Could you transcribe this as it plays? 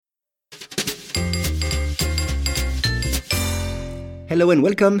Hello and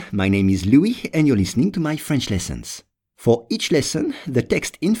welcome, my name is Louis and you're listening to my French lessons. For each lesson, the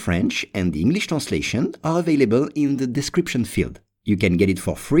text in French and the English translation are available in the description field. You can get it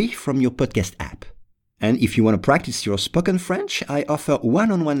for free from your podcast app. And if you want to practice your spoken French, I offer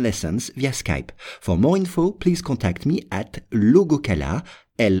one-on-one lessons via Skype. For more info, please contact me at logokala,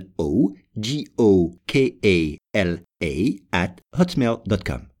 Logokala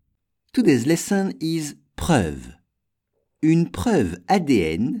 @hotmail.com. Today's lesson is preuve. Une preuve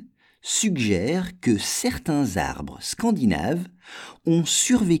ADN suggère que certains arbres scandinaves ont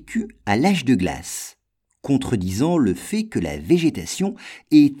survécu à l'âge de glace, contredisant le fait que la végétation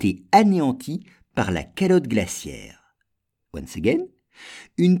ait été anéantie par la calotte glaciaire. Once again,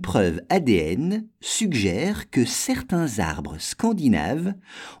 une preuve ADN suggère que certains arbres scandinaves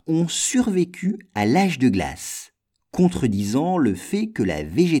ont survécu à l'âge de glace, contredisant le fait que la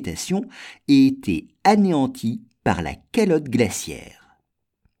végétation ait été anéantie par la calotte glaciaire.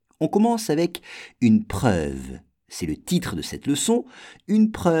 On commence avec une preuve. C'est le titre de cette leçon,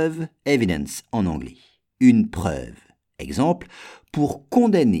 une preuve, evidence en anglais. Une preuve. Exemple, pour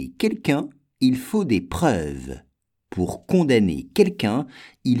condamner quelqu'un, il faut des preuves. Pour condamner quelqu'un,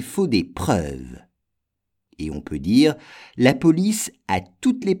 il faut des preuves. Et on peut dire, la police a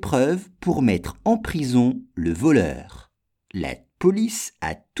toutes les preuves pour mettre en prison le voleur. La police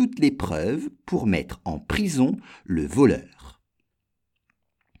a toutes les preuves pour mettre en prison le voleur.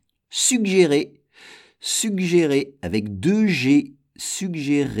 Suggérer. Suggérer avec 2 G.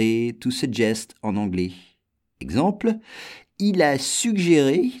 Suggérer, to suggest en anglais. Exemple, il a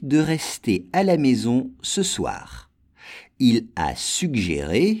suggéré de rester à la maison ce soir. Il a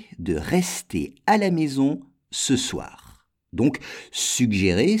suggéré de rester à la maison ce soir. Donc,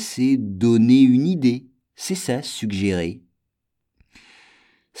 suggérer, c'est donner une idée. C'est ça, suggérer.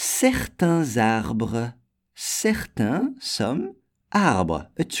 Certains arbres. Certains, some, arbre,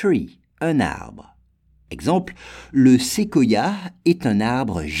 a tree, un arbre. Exemple, le séquoia est un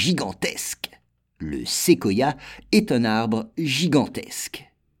arbre gigantesque. Le séquoia est un arbre gigantesque.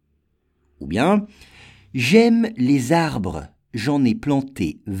 Ou bien, j'aime les arbres, j'en ai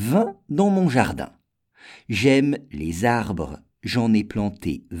planté 20 dans mon jardin. J'aime les arbres, j'en ai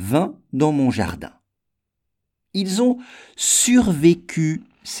planté 20 dans mon jardin. Ils ont survécu,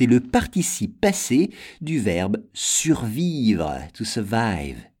 c'est le participe passé du verbe survivre, to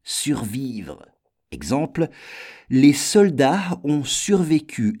survive, survivre. Exemple, les soldats ont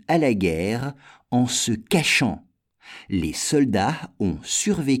survécu à la guerre en se cachant. Les soldats ont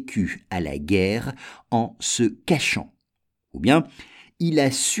survécu à la guerre en se cachant. Ou bien, il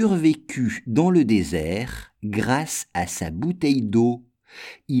a survécu dans le désert grâce à sa bouteille d'eau.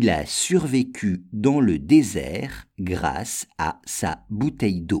 Il a survécu dans le désert grâce à sa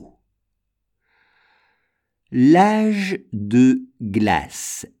bouteille d'eau. L'âge de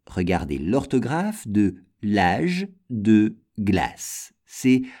glace. Regardez l'orthographe de l'âge de glace.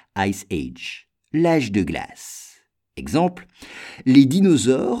 C'est Ice Age. L'âge de glace. Exemple, les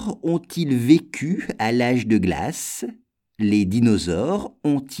dinosaures ont-ils vécu à l'âge de glace? Les dinosaures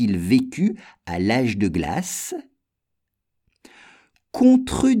ont-ils vécu à l'âge de glace?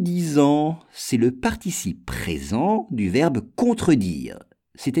 Contredisant, c'est le participe présent du verbe contredire,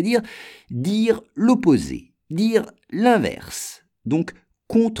 c'est-à-dire dire l'opposé, dire l'inverse. Donc,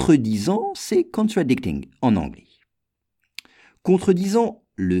 contredisant, c'est contradicting en anglais. Contredisant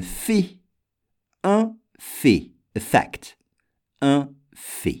le fait, un fait, a fact, un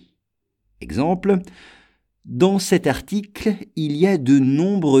fait. Exemple, dans cet article, il y a de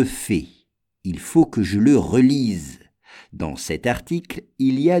nombreux faits. Il faut que je le relise. Dans cet article,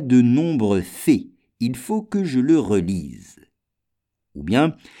 il y a de nombreux faits. Il faut que je le relise. Ou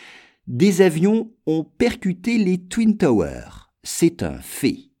bien, des avions ont percuté les Twin Towers. C'est un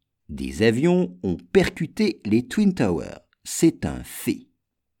fait. Des avions ont percuté les Twin Towers. C'est un fait.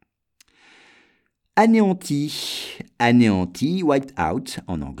 Anéanti. Anéanti, wiped out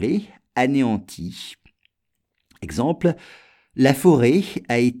en anglais. Anéanti. Exemple, la forêt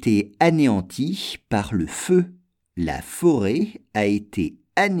a été anéantie par le feu. La forêt a été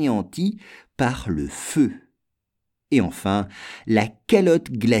anéantie par le feu. Et enfin, la calotte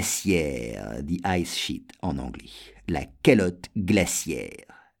glaciaire, the ice sheet en anglais. La calotte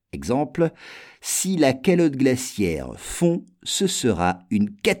glaciaire. Exemple, si la calotte glaciaire fond, ce sera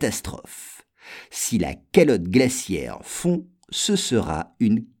une catastrophe. Si la calotte glaciaire fond, ce sera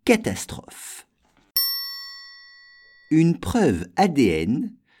une catastrophe. Une preuve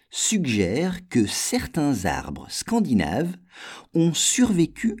ADN suggère que certains arbres scandinaves ont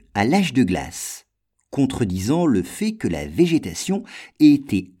survécu à l'âge de glace, contredisant le fait que la végétation ait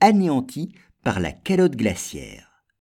été anéantie par la calotte glaciaire.